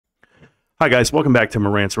Hi guys, welcome back to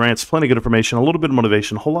Marantz. Rantz, plenty of good information, a little bit of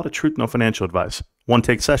motivation, a whole lot of truth, no financial advice. One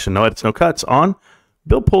take session, no edits, no cuts on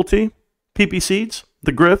Bill Pulte, PP Seeds,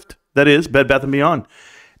 the Grift, that is Bed Bath & Beyond.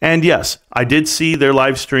 And yes, I did see their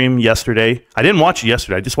live stream yesterday. I didn't watch it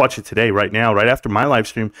yesterday. I just watched it today, right now, right after my live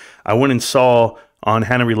stream. I went and saw on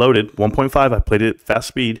Hannah Reloaded 1.5. I played it at fast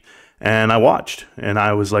speed, and I watched. And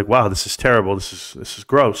I was like, wow, this is terrible. This is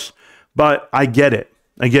gross. But I get it.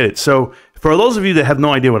 I get it. So for those of you that have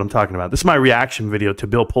no idea what I'm talking about, this is my reaction video to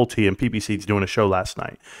Bill Pulte and PP Seeds doing a show last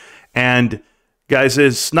night. And guys,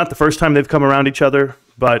 it's not the first time they've come around each other,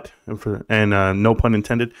 but no pun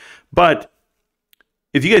intended. But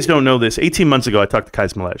if you guys don't know this, 18 months ago, I talked to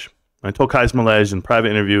Kais Malej. I told Kais Malej in private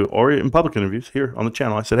interview or in public interviews here on the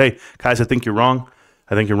channel, I said, hey, Kais, I think you're wrong.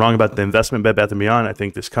 I think you're wrong about the investment Bed Bath & Beyond. I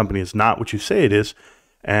think this company is not what you say it is.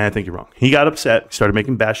 And I think you're wrong. He got upset, started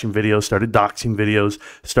making bashing videos, started doxing videos,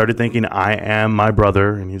 started thinking I am my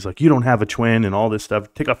brother. And he's like, you don't have a twin and all this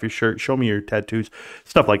stuff. Take off your shirt, show me your tattoos,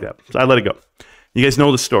 stuff like that. So I let it go. You guys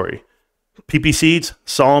know the story. PP Seeds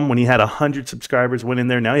saw him when he had 100 subscribers, went in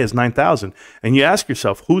there. Now he has 9,000. And you ask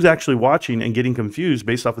yourself, who's actually watching and getting confused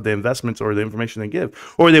based off of the investments or the information they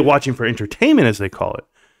give? Or are they watching for entertainment, as they call it?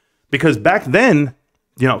 Because back then,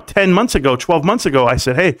 10 months ago, 12 months ago, I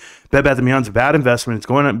said, hey, Bed Bath & Beyond's a bad investment. It's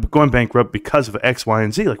going bankrupt because of X, Y,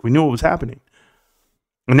 and Z. Like, we knew what was happening.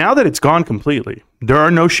 And now that it's gone completely, there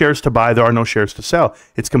are no shares to buy. There are no shares to sell.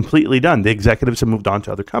 It's completely done. The executives have moved on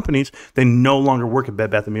to other companies. They no longer work at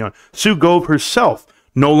Bed Bath & Beyond. Sue Gove herself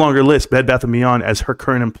no longer lists Bed Bath & Beyond as her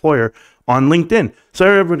current employer on LinkedIn. So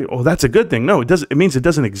everybody, oh, that's a good thing. No, it doesn't. It means it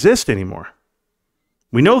doesn't exist anymore.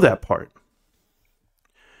 We know that part.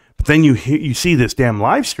 But then you see this damn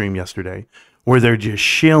live stream yesterday where they're just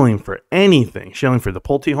shilling for anything, shilling for the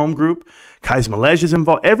Pulte home group. Kais Malej is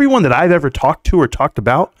involved. Everyone that I've ever talked to or talked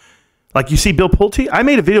about, like you see Bill Pulte. I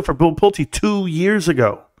made a video for Bill Pulte 2 years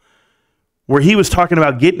ago where he was talking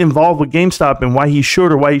about getting involved with GameStop and why he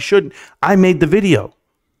should or why he shouldn't. I made the video.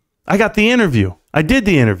 I got the interview. I did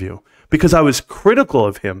the interview because I was critical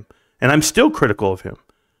of him, and I'm still critical of him.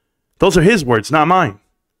 Those are his words, not mine.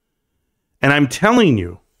 And I'm telling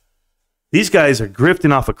you, these guys are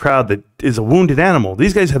grifting off a crowd that is a wounded animal.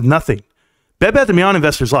 These guys have nothing. Bed Bath & Beyond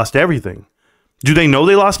investors lost everything. Do they know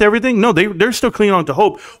they lost everything? No, they're still clinging on to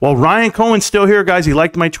hope. Well, Ryan Cohen's still here, guys. He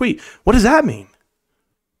liked my tweet. What does that mean?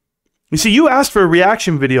 You see, you asked for a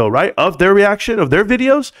reaction video, right? Of their reaction, of their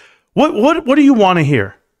videos. What do you want to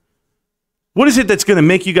hear? What is it that's going to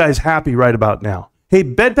make you guys happy right about now? Hey,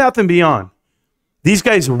 Bed Bath & Beyond. These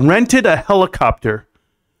guys rented a helicopter,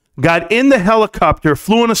 got in the helicopter,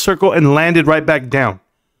 flew in a circle, and landed right back down.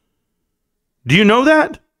 Do you know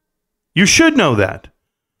that? You should know that.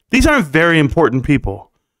 These aren't very important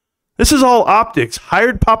people. This is all optics.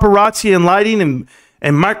 Hired paparazzi and lighting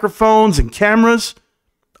and microphones and cameras.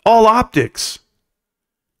 All optics.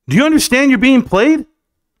 Do you understand you're being played?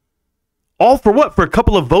 All for what? For a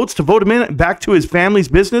couple of votes to vote him in back to his family's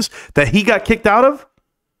business that he got kicked out of?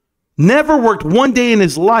 Never worked one day in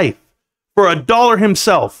his life for $1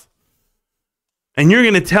 himself. And you're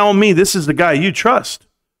going to tell me this is the guy you trust.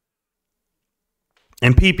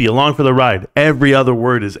 And PP, along for the ride. Every other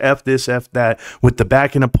word is F this, F that, with the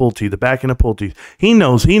backing of Pulte, the backing of Pulte. He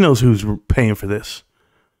knows who's paying for this.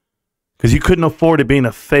 Because you couldn't afford it being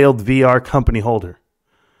a failed VR company holder.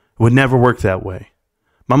 It would never work that way.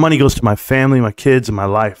 My money goes to my family, my kids, and my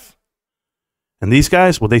life. And these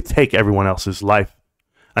guys, well, they take everyone else's life.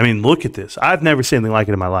 I mean, look at this. I've never seen anything like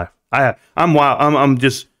it in my life. I'm wild.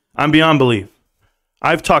 I'm beyond belief.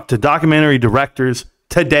 I've talked to documentary directors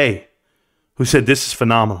today who said this is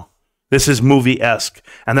phenomenal. This is movie-esque.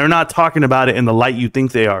 And they're not talking about it in the light you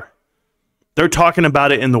think they are. They're talking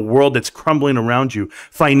about it in the world that's crumbling around you.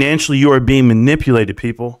 Financially, you are being manipulated,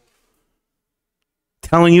 people.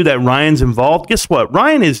 Telling you that Ryan's involved. Guess what?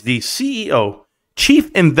 Ryan is the CEO, Chief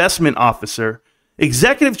Investment Officer,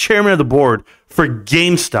 Executive Chairman of the Board for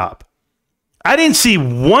GameStop. I didn't see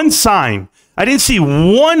one sign. I didn't see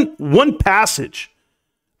one passage.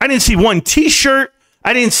 I didn't see one T-shirt.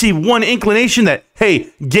 I didn't see one inclination that, hey,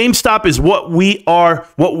 GameStop is what we are,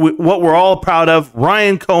 what we're all proud of.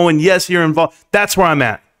 Ryan Cohen, yes, you're involved. That's where I'm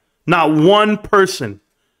at. Not one person.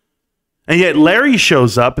 And yet Larry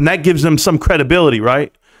shows up, and that gives them some credibility,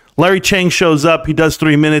 right? Larry Chang shows up. He does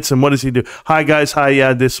 3 minutes, and what does he do? Hi, guys. Hi,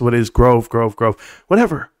 yeah, this is what it is. Grove.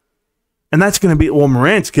 Whatever. And that's going to be, well,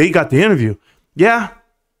 Marantz, he got the interview. Yeah.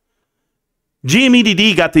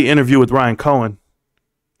 GMEDD got the interview with Ryan Cohen.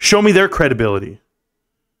 Show me their credibility.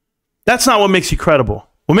 That's not what makes you credible.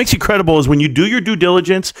 What makes you credible is when you do your due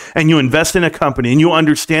diligence and you invest in a company and you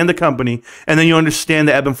understand the company and then you understand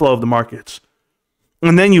the ebb and flow of the markets.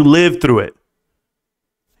 And then you live through it.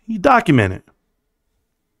 You document it.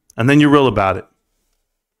 And then you're real about it.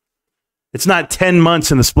 It's not 10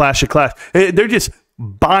 months in a splash of class. They're just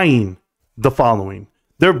buying the following.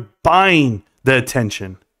 They're buying the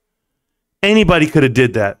attention. Anybody could have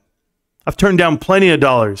did that. I've turned down plenty of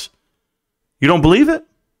dollars. You don't believe it?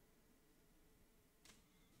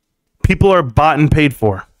 People are bought and paid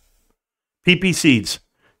for. PP Seeds,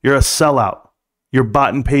 you're a sellout. You're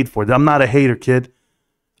bought and paid for. I'm not a hater, kid.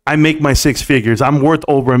 I make my 6 figures. I'm worth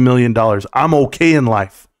over $1 million. I'm okay in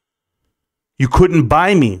life. You couldn't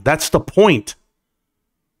buy me. That's the point.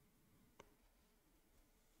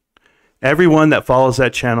 Everyone that follows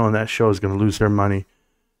that channel and that show is going to lose their money,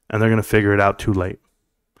 and they're going to figure it out too late.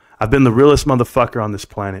 I've been the realest motherfucker on this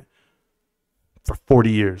planet for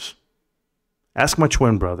 40 years. Ask my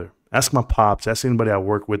twin brother. Ask my pops. Ask anybody I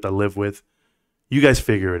work with, I live with. You guys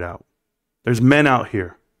figure it out. There's men out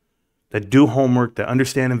here that do homework, that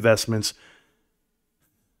understand investments,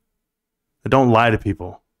 that don't lie to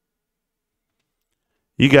people.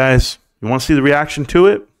 You guys, you want to see the reaction to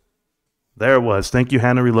it? There it was. Thank you,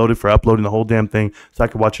 Hannah Reloaded, for uploading the whole damn thing so I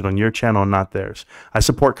could watch it on your channel and not theirs. I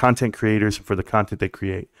support content creators for the content they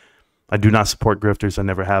create. I do not support grifters. I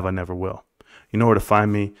never have. I never will. You know where to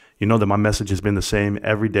find me. You know that my message has been the same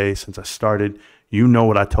every day since I started. You know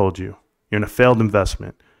what I told you. You're in a failed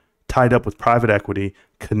investment, tied up with private equity.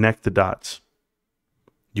 Connect the dots.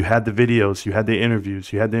 You had the videos, you had the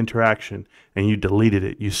interviews, you had the interaction, and you deleted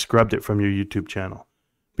it. You scrubbed it from your YouTube channel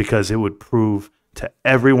because it would prove to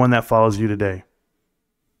everyone that follows you today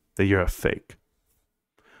that you're a fake.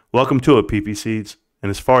 Welcome to it, PP Seeds. And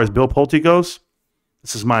as far as Bill Pulte goes,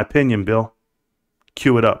 this is my opinion, Bill.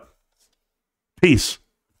 Cue it up. Peace,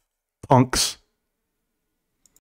 punks.